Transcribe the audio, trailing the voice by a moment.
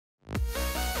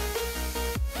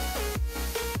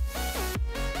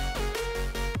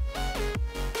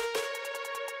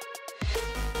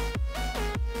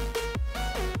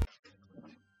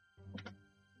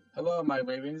Hello, my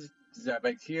Ravens. This is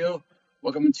back here.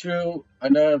 Welcome to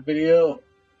another video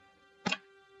of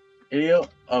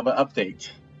an update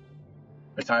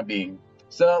for the time being.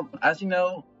 So, as you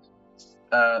know,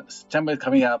 September is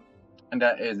coming up, and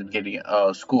that is the beginning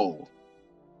of school,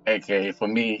 aka for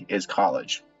me is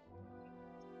college.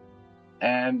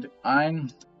 And I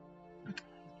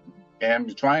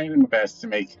am trying my best to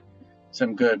make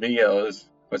some good videos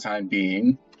for the time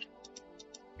being.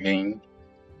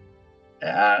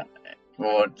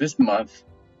 For this month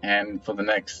and for the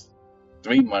next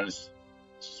 3 months,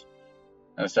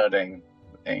 starting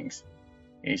things.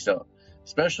 Okay, so,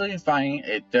 especially finding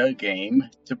a third game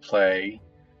to play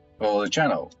for the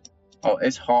channel. Oh,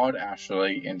 it's hard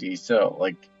actually, indeed. So,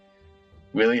 like,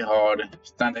 really hard.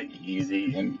 It's not that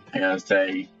easy, and I gotta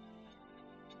say.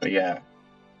 But yeah.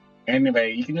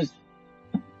 Anyway, you can just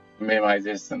minimize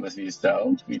this and listen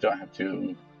yourself. You don't have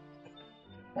to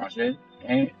watch it.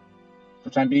 And for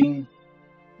the time being,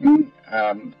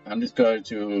 I'm just going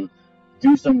to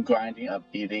do some grinding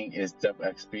of beating is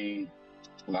XP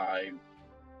live,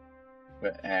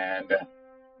 and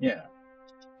yeah,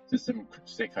 just some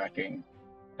stick hacking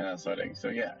and that sort of thing. So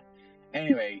yeah.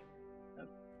 Anyway,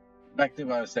 back to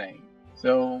what I was saying.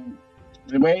 So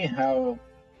the way how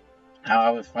I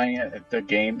was finding it, the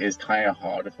game is kind of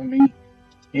harder for me.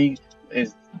 Is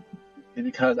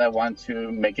because I want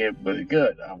to make it really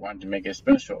good. I want to make it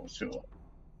special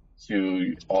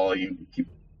to all you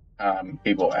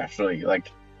people actually,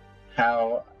 like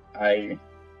how do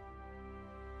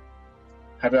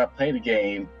I play the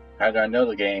game, how do I know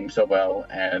the game so well,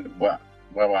 and what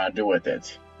do I do with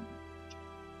it.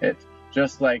 It's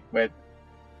just like with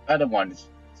other ones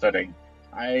starting.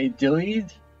 I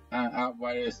deleted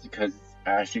Outriders because it's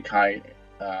actually kind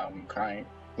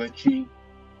glitchy,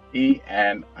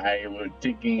 and I was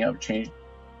thinking of revamping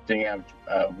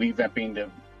the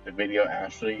video,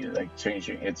 actually, like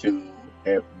changing it to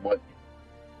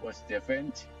what's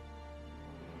different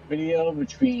video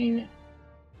between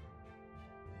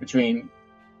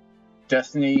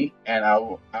Destiny and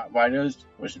Outriders,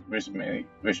 which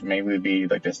may be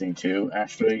like Destiny 2,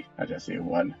 actually, not Destiny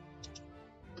 1.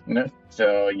 No,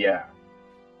 so yeah,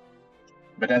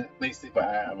 but that's basically what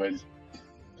I was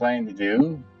planning to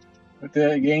do with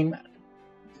the game.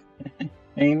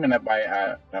 And not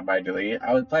by delete.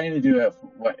 I was planning to do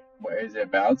what is it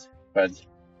about, but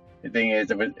the thing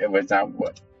is, it was not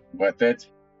worth it.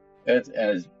 And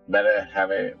it's better to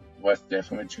have it. What's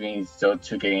different between those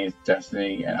two games,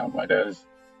 Destiny and Outriders?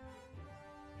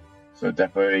 So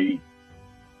definitely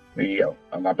be a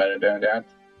lot better than that.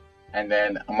 And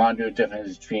then I'm gonna do a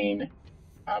difference between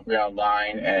Aubrey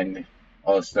Online and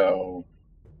also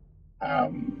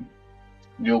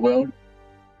New World.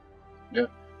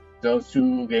 Those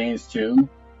two games too,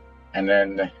 and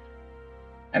then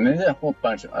there's a whole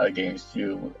bunch of other games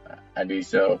too. I do.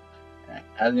 So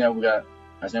as you know, we're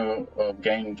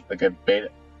getting like a beta,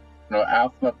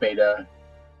 alpha beta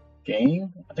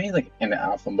game. I think it's like in the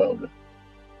alpha mode.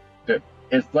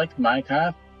 It's like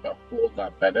Minecraft, but a whole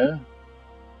lot better.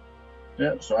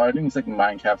 Yeah, so I think it's like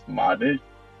Minecraft modded.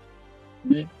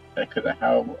 Because of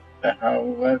how it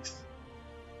works.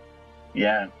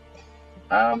 Yeah.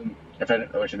 If I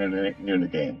wish I knew the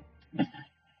game,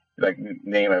 like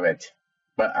name of it,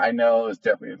 but I know it's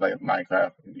definitely like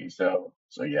Minecraft. So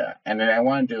yeah, and then I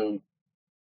want to do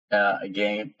a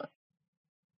game.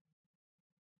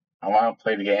 I want to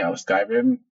play the game of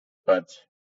Skyrim, but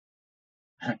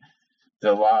there's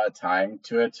a lot of time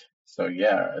to it. So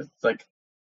yeah, it's like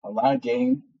a lot of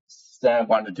games that I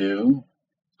want to do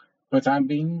for the time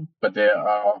being, but there's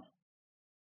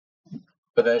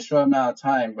a short amount of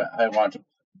time. But I want to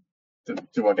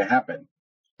what can happen,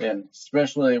 and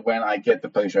especially when I get the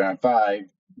PlayStation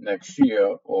 5 next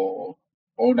year or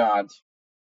not,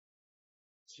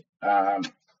 I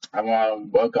want to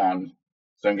work on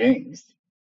some things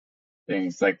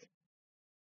like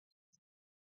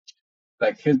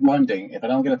here's one thing: if I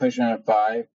don't get a PlayStation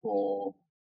 5 for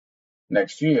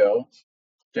next year,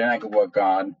 then I can work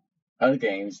on other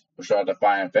games, which are the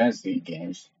Final Fantasy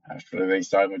games. Actually, they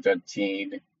start with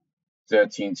 13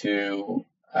 to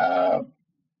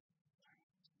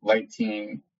Light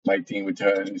Team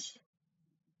Returns,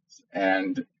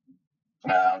 and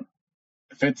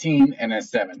 15 and then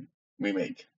 7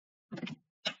 remake.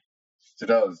 So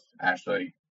those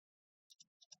actually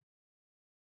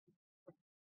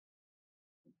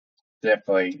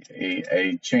definitely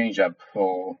a change up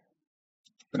for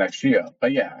next year.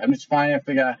 But yeah, I'm just trying to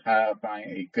figure out how to find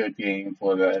a good game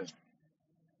for the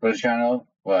channel,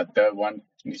 for the third one.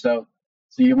 So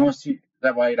you won't see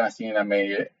that way. You're not seeing that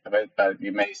many, but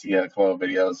you may see a couple of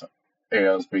videos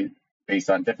based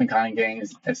on different kind of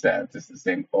games instead of just the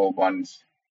same old ones.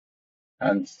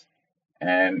 And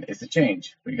it's a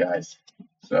change for you guys.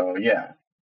 So yeah,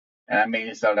 and I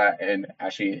made so that in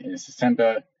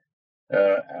September,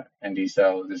 and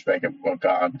so this way I can work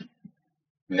on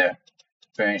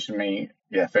finishing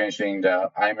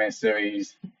the Iron Man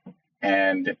series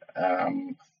and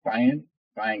find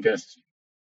good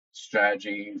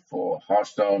strategy for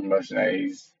Hearthstone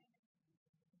mercenaries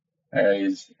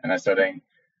and that sort of thing.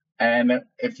 And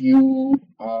if you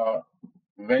are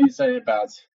very excited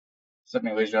about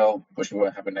something original, which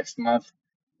will happen next month,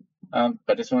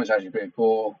 but this one is actually pretty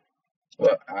cool.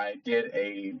 Well, I did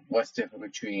a what's different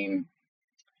between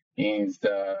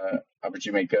the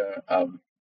RPG Maker of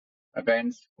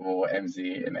events for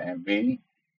MZ and MV,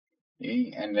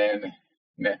 and then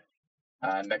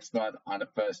next month on the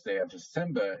first day of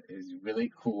December is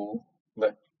really cool.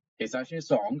 Look, it's actually a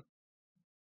song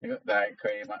that I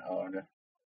created my own,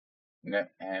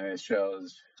 and it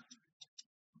shows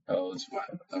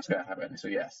what's gonna happen. So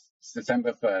yes,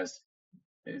 December 1st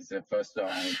is the first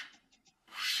song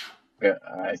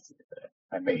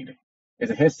I made.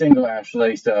 It's a hit single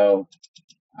actually, so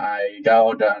I got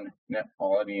all done.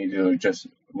 All I need to do is just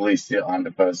release it on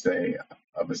the first day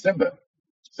of December.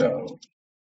 So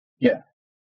yeah,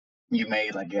 you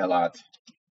may like it a lot.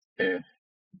 If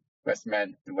that's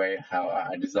meant the way how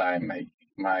I design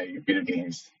my video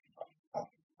games a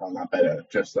lot better,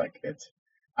 just like it.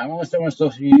 I'm almost done with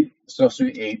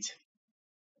Sorcery 8,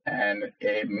 and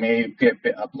it may get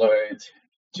uploaded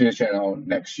to the channel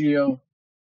next year.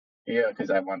 Yeah,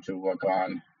 because I want to work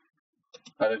on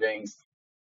other things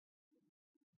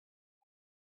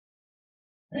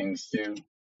too.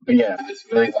 But yeah, I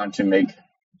just really want to make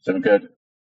some good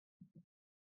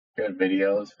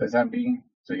videos for the time being.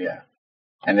 So yeah.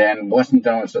 And then once I'm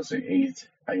done with Sorcery 8,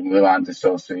 I can move on to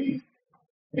Sorcery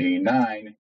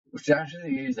 9, which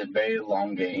actually is a very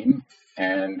long game.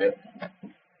 And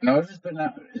no, it's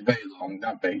very long,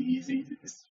 not very easy.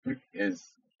 It's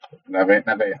not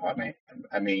very hard, mate.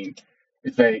 I mean,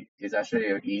 it's actually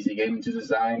an easy game to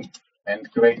design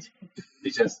and create.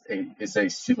 It's a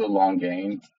super long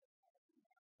game.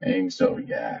 And so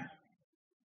yeah.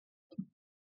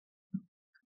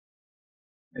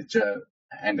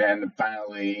 And then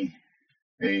finally,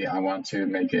 I want to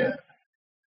make it.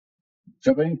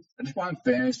 I just want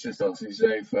to finish the Sorcery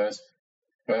today first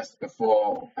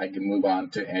before I can move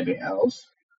on to anything else.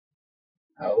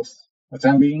 For the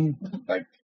time being, like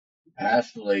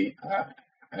actually,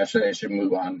 I should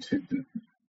move on to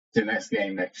the next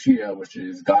game next year, which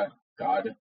is God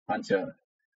Hunter.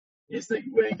 It's a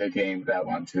really good game that I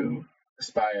want to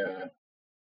aspire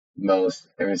most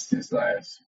ever since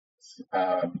last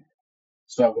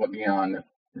start working on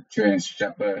the Children's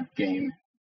Shepherd game,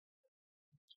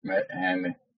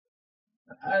 and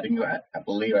I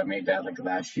believe I made that like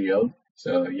last year.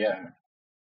 So yeah,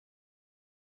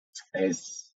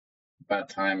 it's about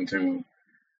time to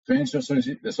finish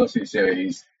the Sorcery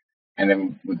series, and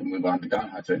then we can move on to God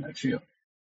Hunter next year.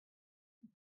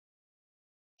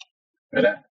 But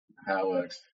that's how it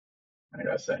works, I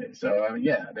gotta say. So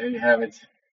yeah, there you have it.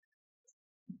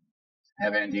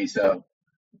 So,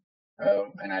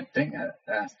 and I think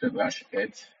that's pretty much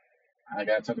it I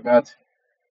gotta talk about.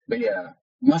 But yeah,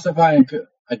 once I find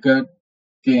a good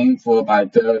game for my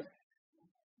third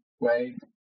way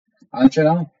on the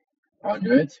channel, I'll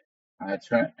do it. I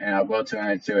will turn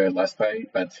it to a Let's Play.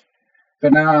 But for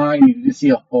now, you see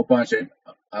a whole bunch of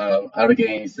other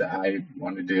games that I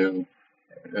want to do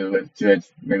to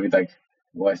it. Maybe like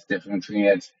what's different between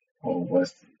it, or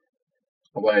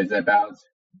what is it about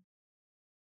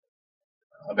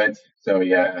of it. So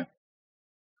yeah.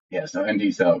 So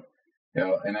indeed, so.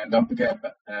 And then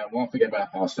I won't forget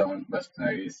about Hearthstone.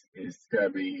 Mercenaries is gonna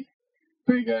be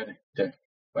pretty good to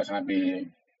what I'm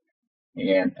being.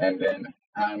 And then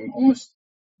I'm almost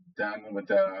done with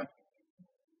the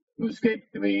RuneScape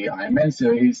 3 Iron Man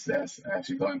series. That's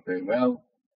actually going pretty well.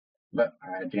 But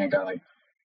I think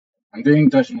I'm doing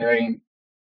Dungeon Rain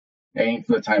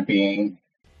for the time being.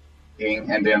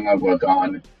 And then I work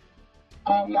on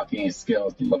unlocking his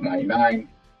skills to level 99.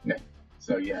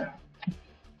 So yeah.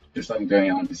 Just like I'm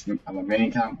doing on a main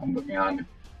account, I'm working on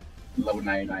level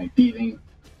 99 thieving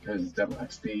because it's double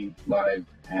XP live,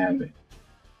 and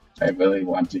I really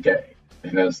want to get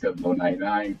another skill level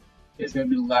 99. It's going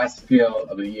to be the last skill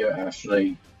of the year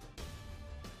actually.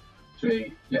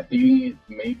 Yeah, thieving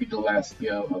may be the last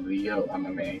skill of the year on my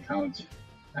main account,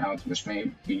 which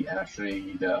may be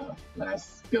actually the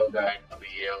last skill guide of the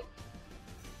year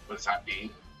for the time being.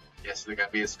 Yes, there's going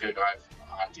to be a skill guide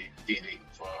on thieving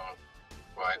for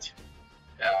it.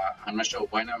 I'm not sure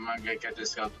when I'm gonna get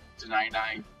this up to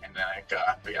 99, and then I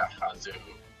gotta figure out how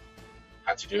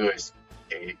to do a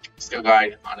skill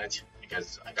guide on it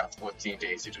because I got 14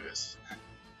 days to do this.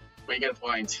 But you get the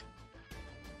point.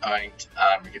 Alright,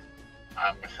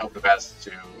 I'm hope the best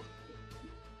to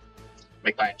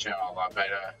make my channel a lot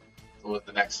better for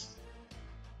the next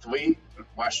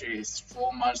actually it's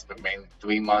 4 months, but mainly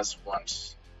 3 months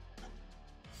once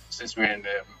since we're in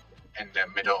the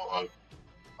middle of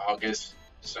August.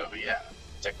 So yeah,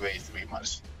 technically 3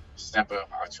 months. September,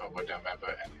 October,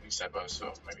 November, and December.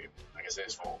 So maybe like I said,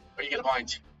 it's full. But you get the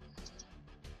point.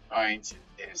 Point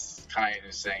is kind of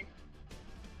insane.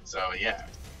 So yeah.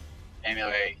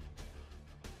 Anyway,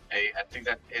 hey, I think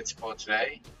that it's for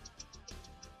today.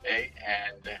 Hey,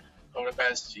 and hope the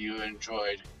best you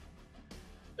enjoyed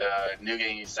the new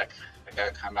games that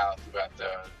gotta come out throughout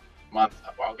the month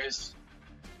of August,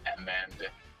 and then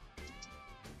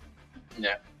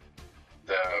yeah,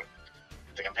 the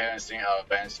comparison of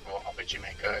bands for RPG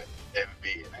Maker,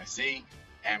 MV, and Z,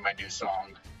 and my new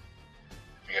song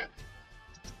yeah,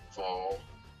 for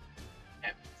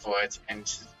it in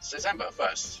December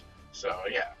 1st. So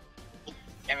yeah.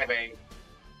 Anyway,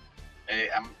 hey,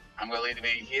 I'm gonna leave the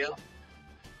video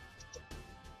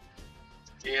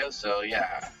here. So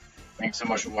yeah, thanks so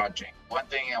much for watching. One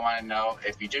thing I want to know,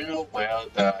 if you do know where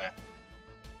the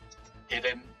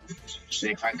hidden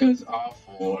shake crackers are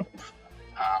for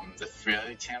the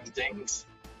Fairly Tim things,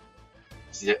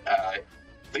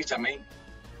 please tell me,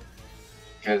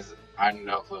 because I have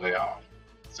no clue they are.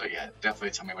 So yeah,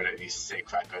 definitely tell me where these shake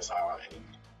crackers are in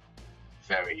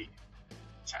Fairy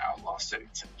Town, Lost City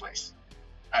place.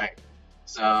 Alright,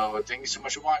 so thank you so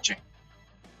much for watching.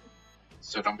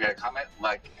 So don't forget to comment,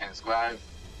 like, and subscribe.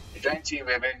 If you're Team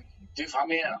Ribbon, do follow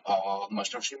me on all my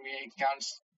social media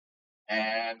accounts,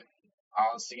 and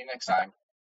I'll see you next time.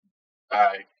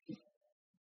 Bye.